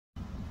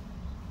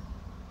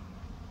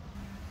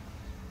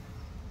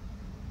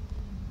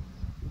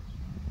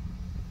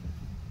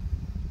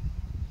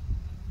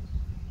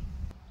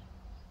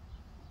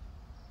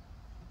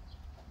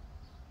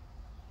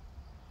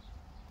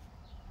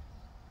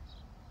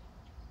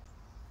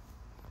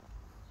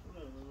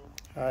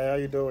Hi, how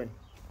you doing?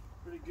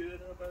 Pretty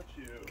good. How about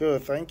you?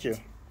 Good, thank you.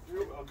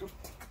 You're welcome.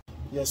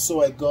 Yes,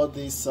 so I got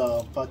this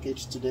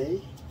package today.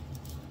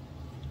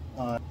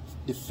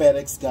 The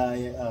FedEx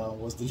guy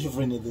was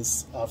delivering it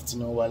this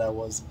afternoon while I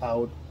was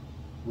out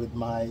with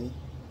my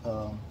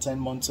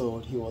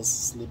 10-month-old. He was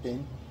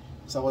sleeping.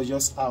 So I was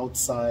just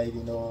outside,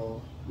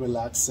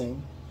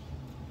 relaxing.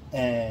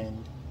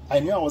 And I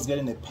knew I was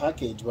getting a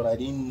package, but I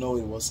didn't know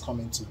it was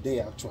coming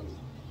today, actually.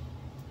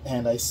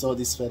 And I saw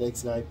this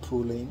FedEx guy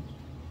pulling.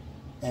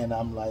 And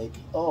I'm like,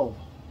 oh,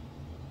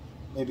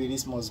 maybe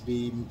this must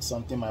be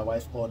something my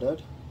wife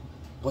ordered.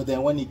 But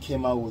then when he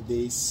came out with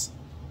this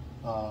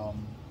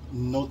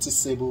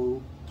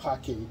noticeable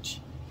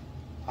package,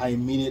 I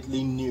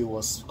immediately knew it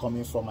was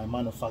coming from my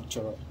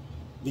manufacturer,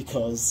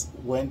 because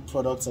when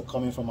products are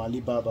coming from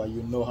Alibaba,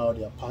 you know how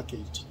they are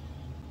packaged.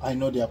 I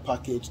know they are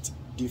packaged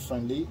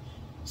differently,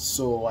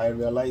 so I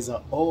realized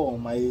that, oh,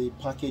 my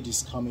package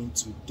is coming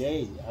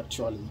today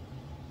actually.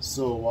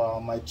 So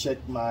I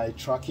checked my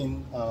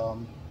tracking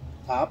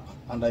app,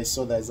 and I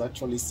saw that it's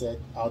actually set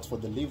out for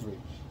delivery,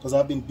 because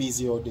I've been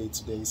busy all day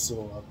today.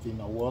 So I've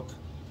been at work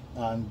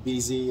and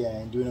busy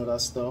and doing other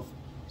stuff,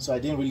 so I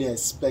didn't really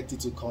expect it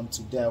to come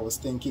today. I was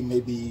thinking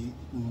maybe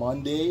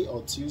Monday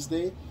or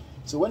Tuesday.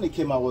 So when it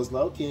came, I was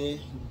like,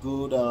 okay,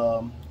 good.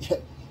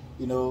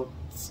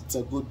 It's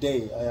a good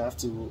day. I have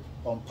to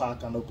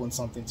unpack and open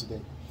something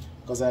today,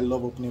 because I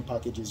love opening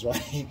packages,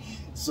 right?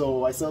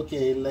 So I said,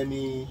 okay, let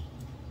me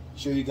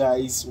show you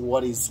guys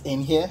what is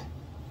in here.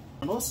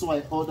 And also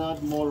I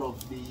ordered more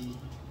of the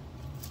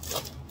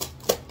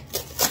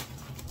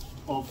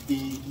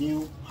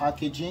new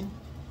packaging,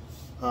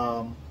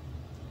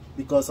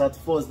 because at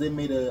first they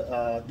made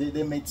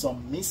they made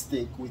some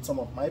mistake with some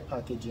of my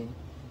packaging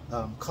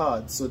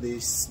cards, so they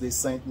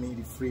sent me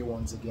the free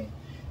ones again.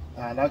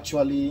 And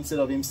actually, instead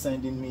of him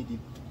sending me the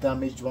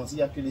damaged ones,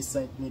 he actually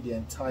sent me the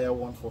entire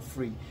one for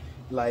free,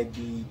 like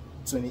the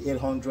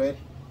 2800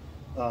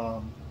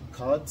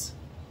 cards.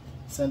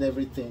 Send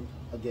everything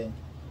again.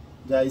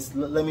 Guys,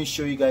 let me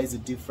show you guys the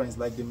difference,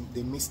 like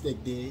the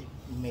mistake they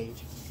made.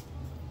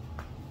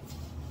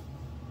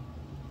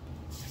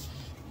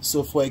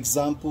 So for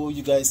example,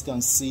 you guys can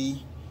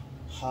see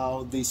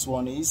how this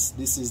one is.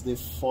 This is the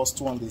first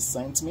one they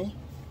sent me,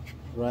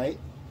 right?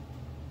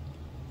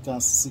 You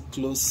can see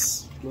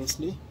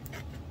closely.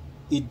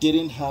 It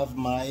didn't have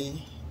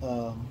my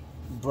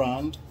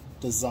brand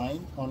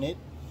design on it,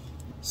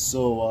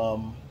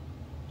 so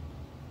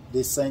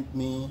they sent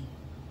me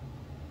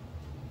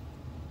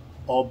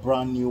all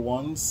brand new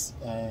ones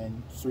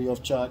and free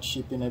of charge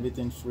shipping,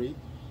 everything free,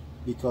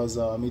 because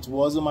it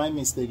wasn't my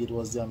mistake, it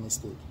was their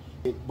mistake.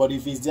 But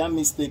if it's their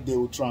mistake, they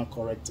will try and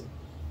correct it.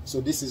 So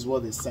this is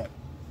what they sent.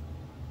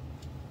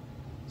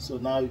 So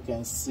now you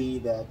can see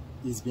that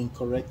it's been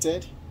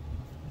corrected.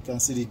 You can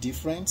see the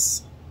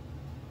difference.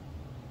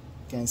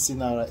 You can see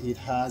now that it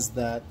has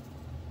that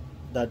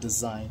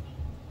design.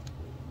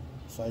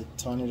 If I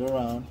turn it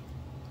around,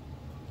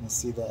 you can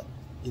see that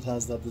it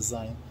has that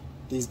design.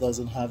 This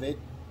doesn't have it,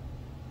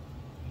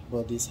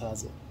 but this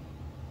has it.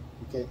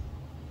 Okay,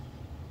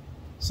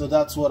 so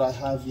that's what I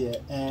have here.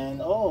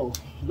 And oh,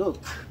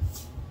 look,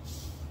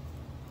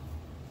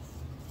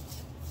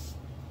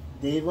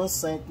 they even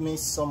sent me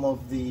some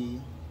of the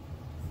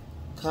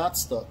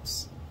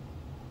cardstocks.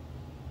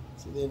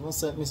 So they even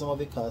sent me some of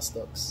the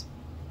cardstocks,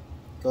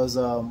 because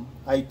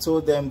I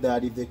told them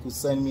that if they could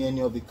send me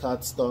any of the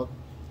cardstock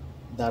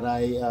that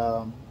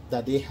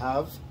that they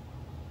have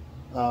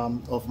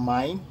of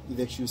mine, if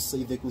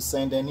they could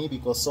send any,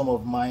 because some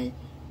of mine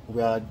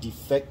were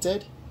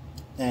defected.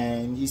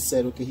 And he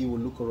said okay, he will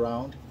look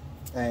around,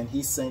 and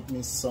he sent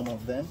me some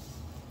of them.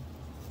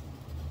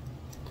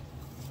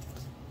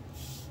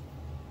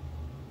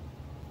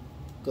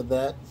 Look at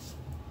that.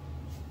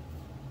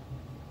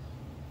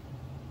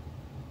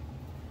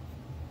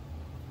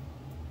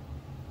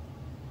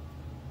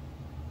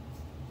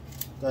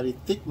 Got the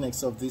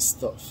thickness of this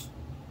stuff.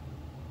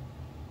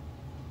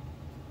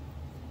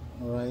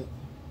 All right.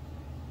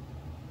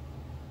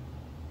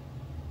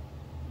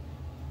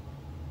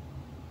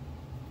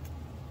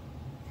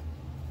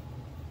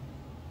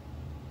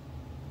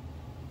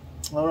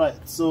 All right,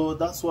 so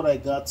that's what I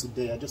got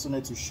today. I just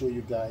wanted to show you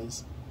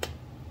guys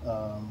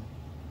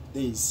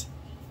this.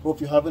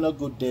 Hope you're having a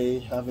good day,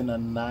 having a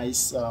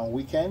nice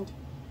weekend.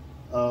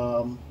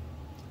 I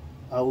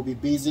will be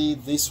busy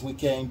this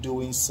weekend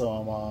doing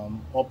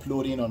some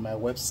uploading on my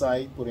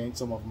website, putting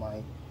some of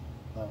my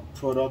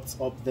products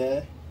up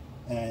there,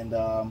 and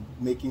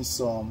making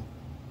some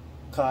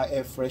car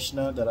air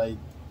freshener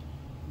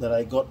that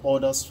I got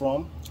orders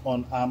from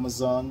on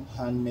Amazon,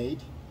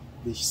 handmade.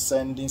 Be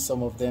sending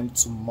some of them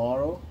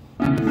tomorrow.